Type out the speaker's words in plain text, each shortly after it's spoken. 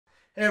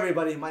Hey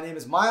everybody, my name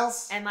is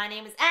Miles. And my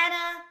name is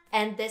Anna.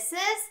 And this is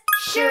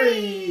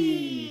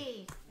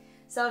Schuri!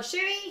 So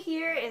Schuri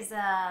here is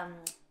a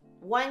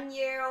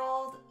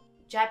 1-year-old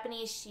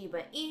Japanese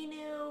Shiba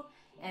Inu.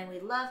 And we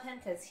love him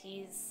because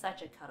he's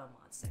such a cuddle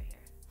monster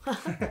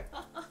here.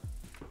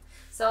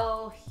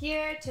 So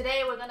here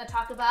today we're going to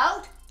talk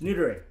about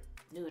Neutering.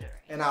 Neutering.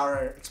 And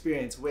our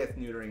experience with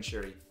neutering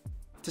Schuri.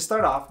 To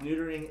start off,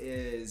 neutering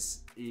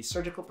is a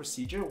surgical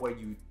procedure where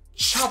you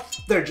chop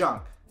their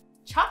junk.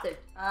 Chop their,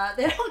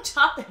 they don't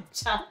chop their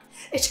junk.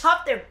 They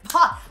chop their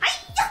balls.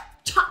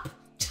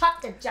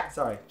 Chop their junk.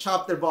 Sorry,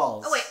 chop their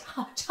balls. Oh wait,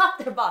 chop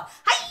their balls.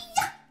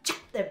 Chop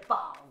their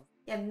balls.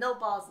 You have no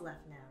balls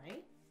left now,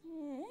 right?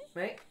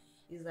 Right?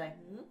 He's like,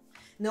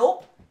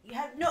 nope. You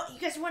have no. You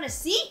guys want to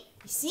see?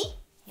 You see?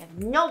 You have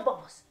no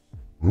balls.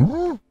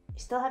 You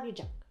still have your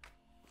junk.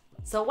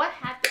 So what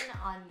happened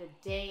on the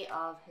day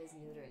of his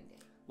neutering day?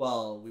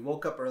 Well, we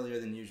woke up earlier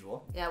than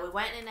usual. Yeah, we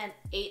went in at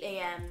 8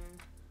 a.m.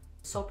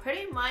 So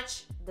pretty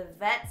much the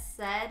vet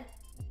said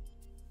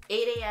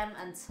 8 a.m.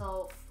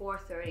 until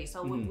 4:30.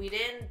 So we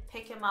didn't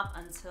pick him up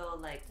until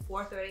like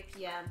 4:30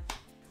 p.m.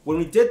 When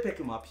we did pick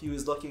him up, he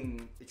was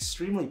looking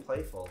extremely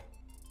playful.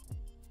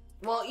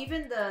 Well,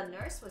 even the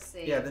nurse was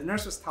saying. Yeah, the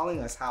nurse was telling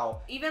us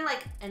how. Even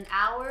like an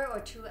hour or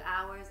 2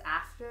 hours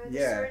after the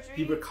surgery.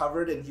 He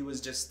recovered and he was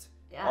just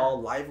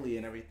all lively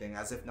and everything,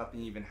 as if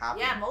nothing even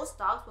happened. Yeah, most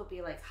dogs would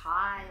be like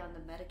high on the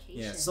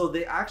medication. Yeah, so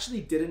they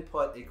actually didn't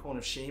put a cone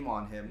of shame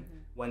on him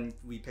when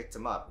we picked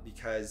him up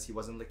because he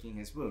wasn't licking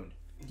his wound.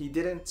 He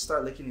didn't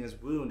start licking his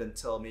wound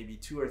until maybe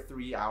 2 or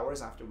 3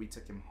 hours after we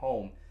took him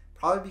home,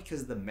 probably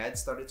because the meds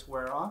started to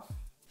wear off.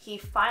 He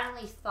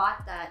finally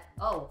thought that,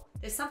 oh,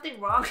 there's something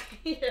wrong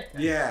here.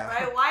 Yeah.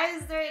 Right? Why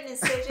is there an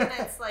incision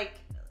that's like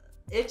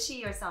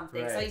itchy or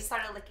something? Right. So he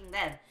started licking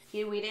then.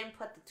 We didn't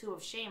put the tube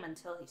of shame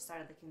until he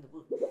started licking the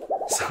wound.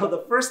 So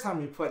the first time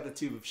we put the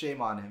tube of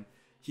shame on him,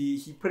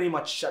 he pretty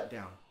much shut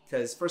down.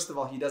 Because first of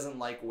all, he doesn't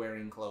like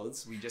wearing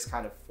clothes. We just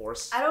kind of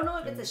force. I don't know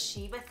if it's a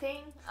Shiba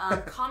thing.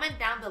 Comment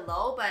down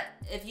below. But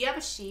if you have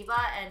a Shiba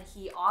and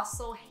he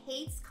also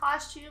hates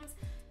costumes,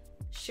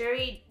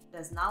 Schuri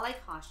does not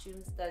like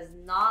costumes, does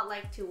not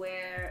like to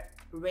wear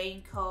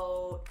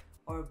raincoat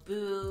or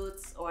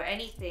boots or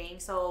anything.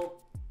 So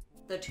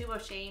the tube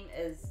of shame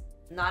is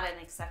not an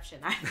exception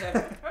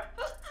either.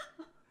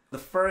 The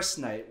first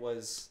night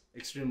was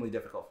extremely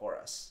difficult for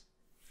us.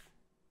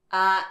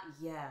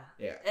 Yeah.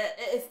 Yeah.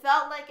 It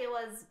felt like it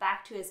was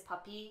back to his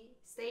puppy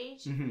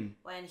stage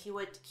when he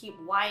would keep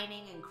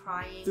whining and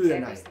crying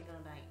every single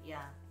night.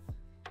 Yeah.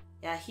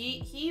 Yeah,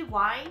 he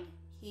whined,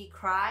 he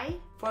cried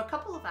for a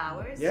couple of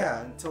hours.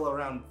 Yeah, until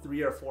around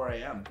 3 or 4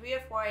 a.m. 3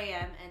 or 4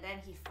 a.m. and then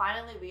he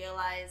finally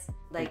realized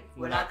like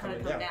we're not gonna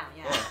come down.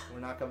 Yeah, we're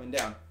not coming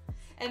down.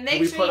 And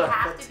make sure you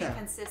have to be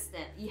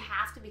consistent. You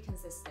have to be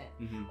consistent.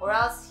 Or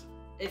else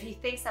if he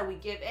thinks that we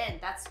give in,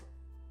 that's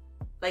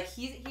like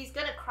he's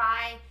gonna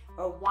cry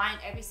or whine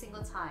every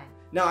single time.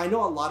 Now, I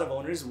know a lot of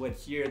owners would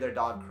hear their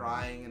dog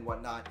crying and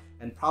whatnot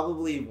and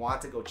probably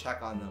want to go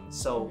check on them.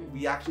 So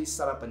we actually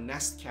set up a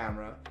Nest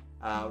camera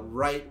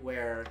right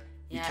where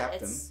we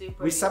kept him.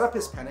 We set up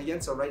his pen again,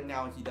 so right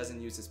now he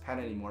doesn't use his pen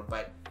anymore.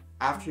 But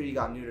after he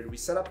got neutered, we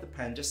set up the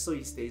pen just so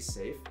he stays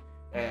safe.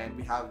 And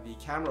we have the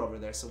camera over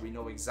there so we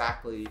know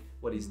exactly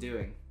what he's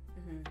doing.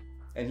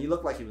 And he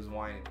looked like he was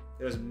whining.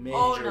 There was major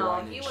whining.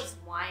 Oh no, he was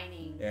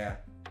whining. Yeah.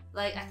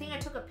 Like, I think I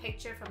took a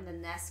picture from the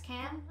Nest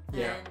cam,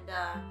 and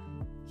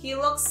he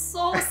looks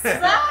so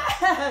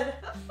sad.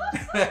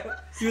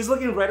 He was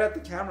looking right at the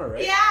camera,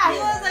 right? Yeah, he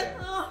was like,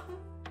 oh,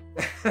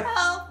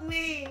 help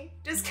me,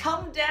 just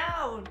come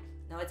down.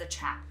 No, it's a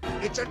trap.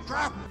 It's a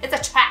trap. It's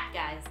a trap,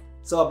 guys.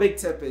 So a big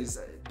tip is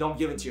don't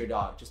give it to your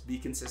dog. Just be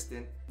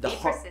consistent. Be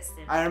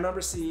persistent. I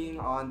remember seeing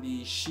on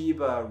the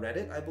Shiba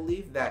Reddit, I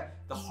believe, that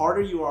the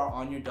harder you are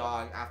on your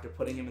dog after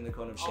putting him in the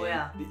cone of shame,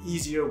 the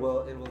easier it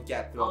will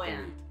get throughout the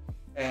week.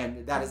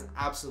 And that is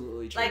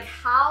absolutely true. Like,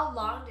 how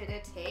long did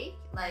it take?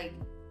 Like,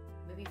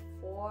 maybe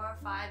 4 or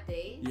 5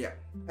 days? Yeah.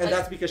 And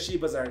that's because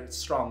Shibas are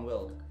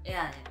strong-willed.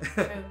 Yeah,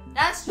 true.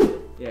 That's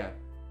true. Yeah.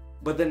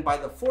 But then by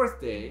the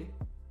 4th day,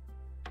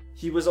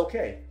 he was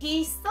okay.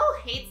 He still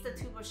hates the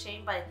tube of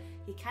shame, but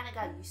he kind of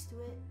got used to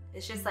it.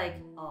 It's just like,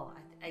 oh,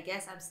 I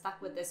guess I'm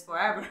stuck with this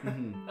forever.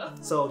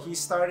 So he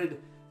started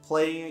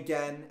playing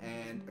again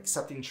and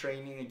accepting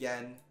training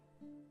again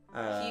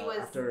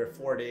after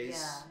 4 days.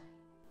 Yeah.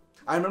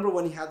 I remember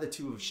when he had the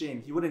tube of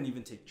shame, he wouldn't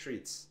even take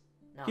treats.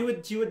 No. He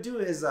would do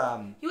his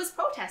He was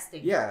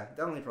protesting. Yeah,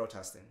 definitely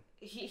protesting.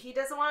 He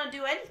doesn't want to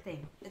do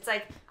anything. It's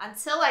like,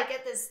 until I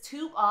get this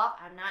tube off,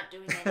 I'm not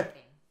doing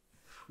anything.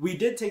 We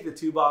did take the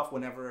tube off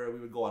whenever we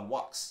would go on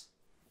walks.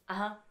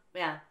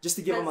 Yeah. Just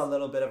to give him a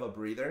little bit of a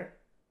breather.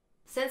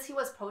 Since he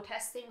was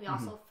protesting, we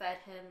also fed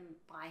him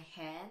by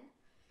hand.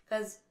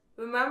 Because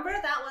remember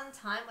that one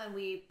time when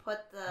we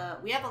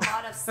have a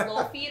lot of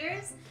slow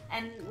feeders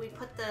and we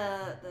put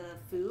the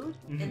food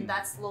in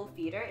that slow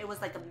feeder? It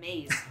was like a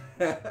maze.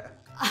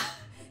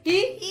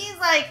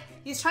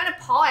 He's trying to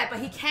paw it, but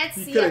he can't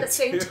see at the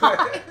same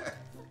time.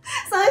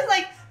 So he's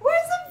like,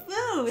 where's the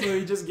food? So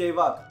he just gave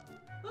up.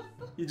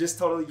 He just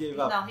totally gave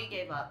up. No, he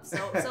gave up.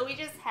 So we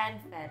just hand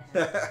fed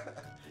him.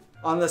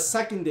 On the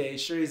second day,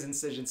 Schuri's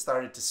incision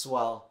started to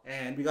swell,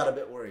 and we got a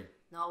bit worried.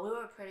 No, we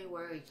were pretty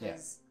worried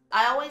because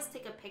I always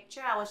take a picture.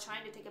 I was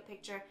trying to take a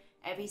picture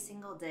every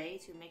single day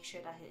to make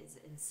sure that his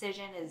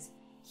incision is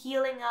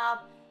healing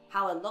up,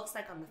 how it looks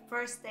like on the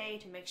first day,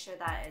 to make sure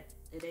that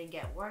it didn't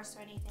get worse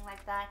or anything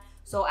like that.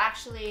 So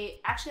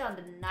actually on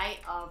the night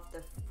of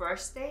the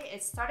first day,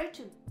 it started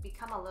to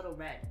become a little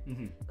red.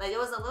 Like it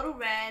was a little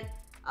red,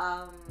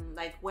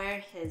 like where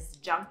his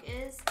junk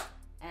is.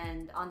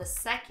 And on the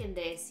second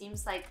day, it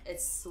seems like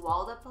it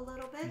swelled up a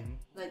little bit.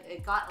 Like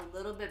it got a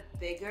little bit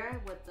bigger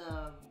with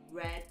the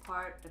red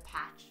part, the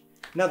patch.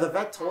 Now the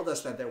vet told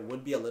us that there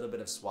would be a little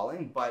bit of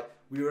swelling, but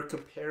we were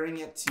comparing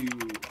it to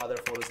other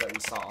photos that we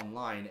saw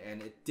online,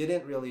 and it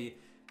didn't really,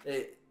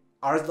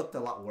 ours looked a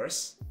lot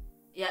worse.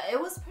 Yeah, it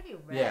was pretty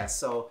red. Yeah,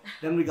 so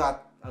then we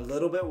got a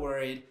little bit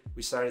worried.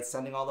 We started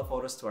sending all the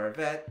photos to our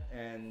vet,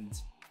 and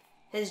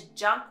his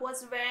junk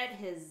was red,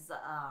 his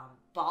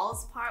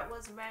balls part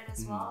was red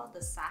as well,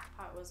 the sac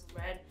part was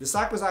red. The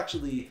sac was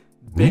actually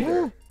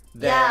bigger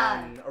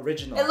than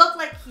original. It looked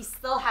like he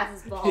still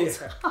has his balls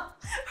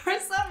for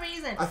some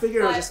reason. I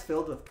figured it was just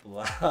filled with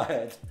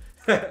blood.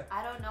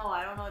 I don't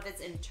know if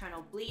it's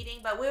internal bleeding,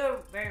 but we were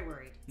very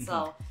worried.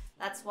 So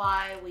that's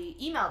why we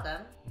emailed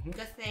them.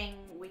 Good thing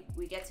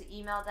we get to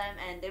email them,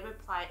 and they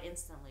replied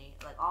instantly,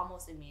 like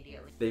almost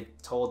immediately. They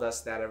told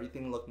us that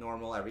everything looked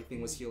normal,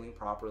 everything was healing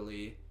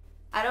properly.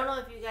 I don't know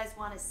if you guys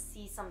want to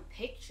see some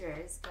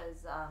pictures,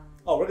 because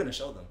oh, we're gonna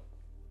show them.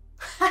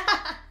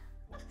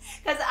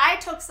 Because I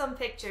took some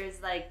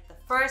pictures, like the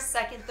first,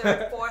 second,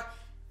 third, fourth,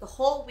 the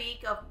whole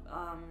week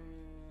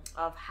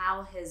of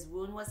how his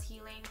wound was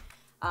healing.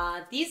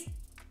 These,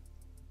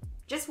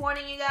 just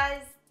warning you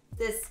guys,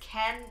 this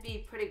can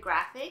be pretty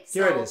graphic.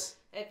 So here it is.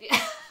 If you,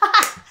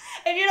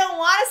 if you don't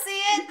want to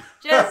see it,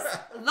 just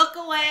look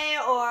away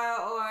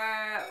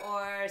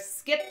or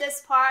skip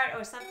this part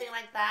or something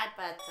like that.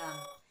 But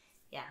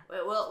yeah,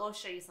 we'll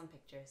show you some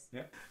pictures.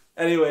 Yeah.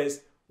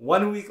 Anyways,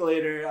 1 week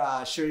later,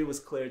 Schuri was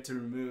cleared to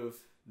remove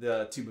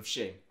the tube of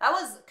shame. That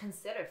was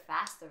considered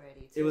fast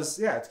already, too. It was,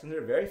 yeah, it's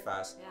considered very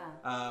fast.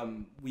 Yeah.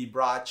 We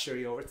brought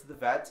Schuri over to the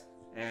vet,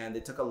 and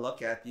they took a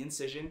look at the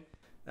incision.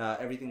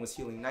 Everything was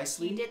healing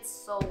nicely. He did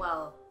so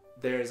well.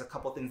 There's a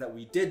couple things that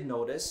we did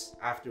notice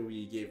after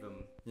we gave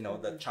him, you know,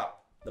 the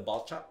chop, the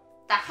ball chop.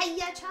 The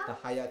hiya chop.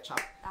 The hiya chop.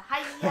 The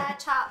hiya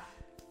chop.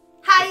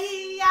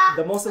 Hiya!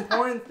 The most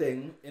important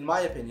thing, in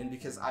my opinion,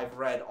 because I've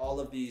read all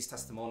of these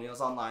testimonials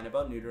online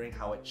about neutering,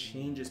 how it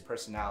changes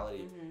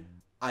personality.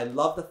 I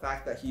love the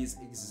fact that he's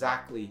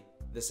exactly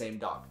the same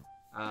dog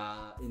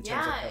in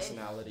terms of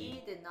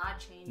personality. He did not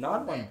change.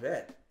 Not one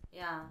bit.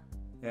 Yeah.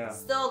 Yeah.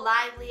 Still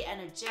lively,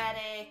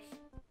 energetic.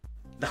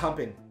 The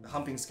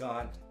humping's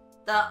gone.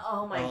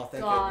 Oh my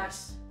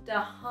gosh, the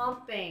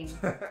humping.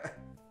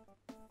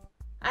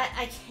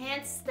 I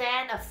can't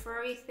stand a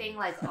furry thing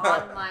like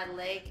on my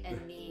leg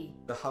and knee.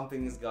 The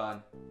humping is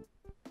gone.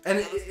 And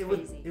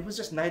it was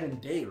just night and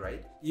day,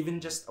 right? Even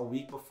just a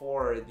week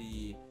before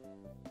the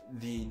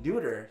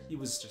neuter, he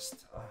was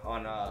just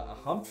on a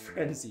hump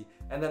frenzy.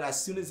 And then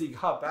as soon as he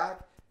got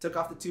back, took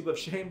off the tube of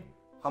shame,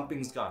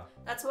 humping's gone.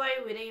 That's why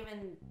we didn't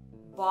even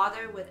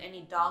bother with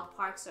any dog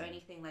parks or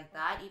anything like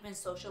that. Even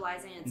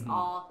socializing, it's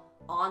all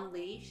on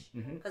leash,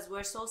 because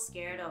we're so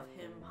scared of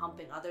him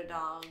humping other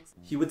dogs.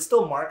 He would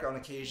still mark on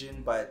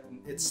occasion, but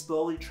it's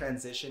slowly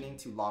transitioning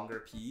to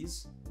longer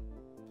pees.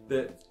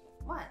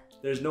 What?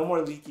 There's no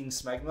more leaking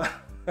smegma.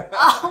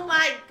 Oh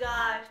my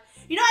gosh.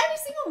 You know, every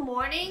single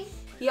morning,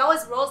 he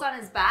always rolls on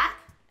his back,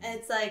 and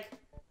it's like,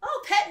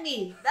 oh, pet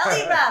me,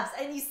 belly rubs,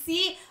 and you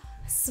see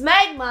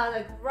smegma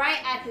like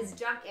right at his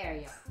junk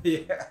area.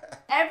 Yeah.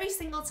 Every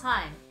single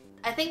time.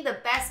 I think the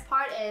best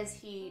part is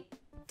he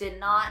did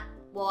not,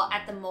 well,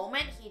 at the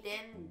moment, he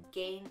didn't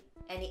gain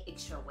any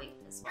extra weight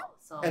as well.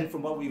 So. And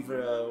from what we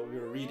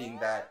were reading,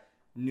 that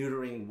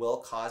neutering will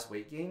cause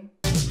weight gain.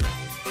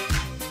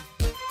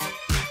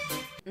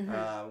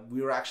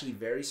 We were actually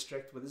very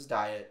strict with his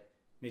diet,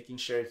 making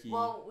sure he...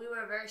 Well, we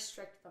were very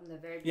strict from the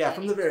very beginning. Yeah,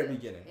 from the very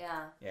beginning.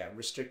 Yeah. Yeah,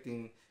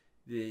 restricting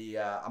the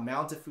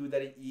amount of food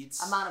that he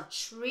eats. Amount of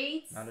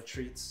treats.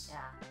 Yeah.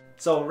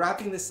 So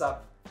wrapping this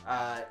up,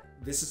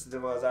 this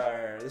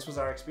was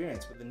our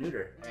experience with the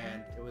neuter,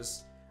 and it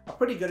was a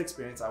pretty good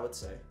experience, I would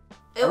say.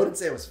 I wouldn't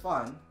say it was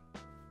fun.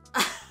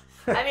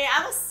 I mean,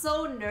 I was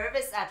so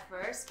nervous at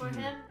first for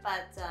him,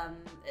 but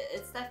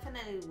it's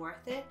definitely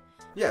worth it.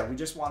 Yeah, we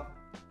just want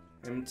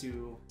him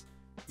to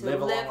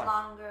live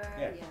longer.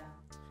 Yeah.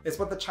 It's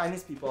what the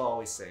Chinese people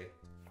always say.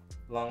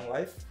 Long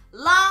life.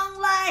 Long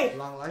life.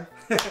 Long life.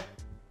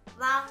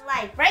 Long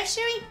life. Right,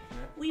 Schuri? Yeah.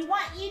 We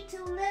want you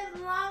to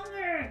live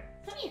longer.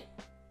 Come here.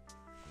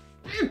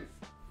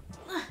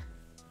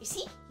 You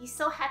see? He's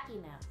so happy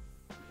now.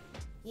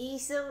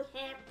 He's so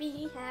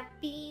happy.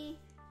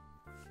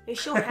 You're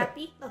so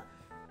happy. Look.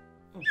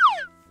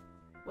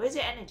 Where's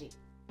your energy?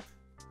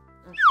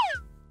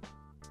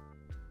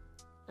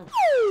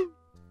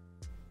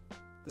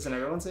 The Doesn't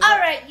everyone say that?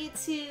 Alright,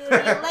 YouTube,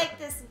 if you like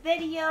this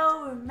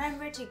video,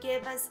 remember to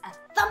give us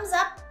a thumbs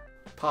up.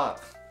 Paw.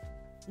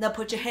 Now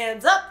put your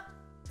hands up.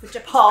 Put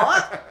your paw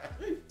up.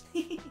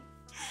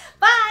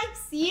 Bye.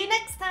 See you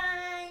next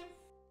time.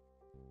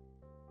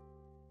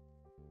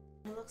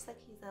 It looks like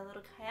he's a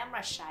little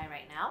camera shy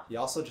right now. He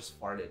also just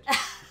farted.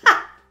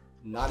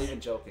 Not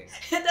even joking.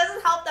 It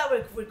doesn't help that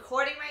we're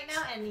recording right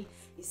now and you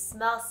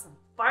smell some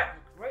fart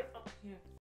right up here.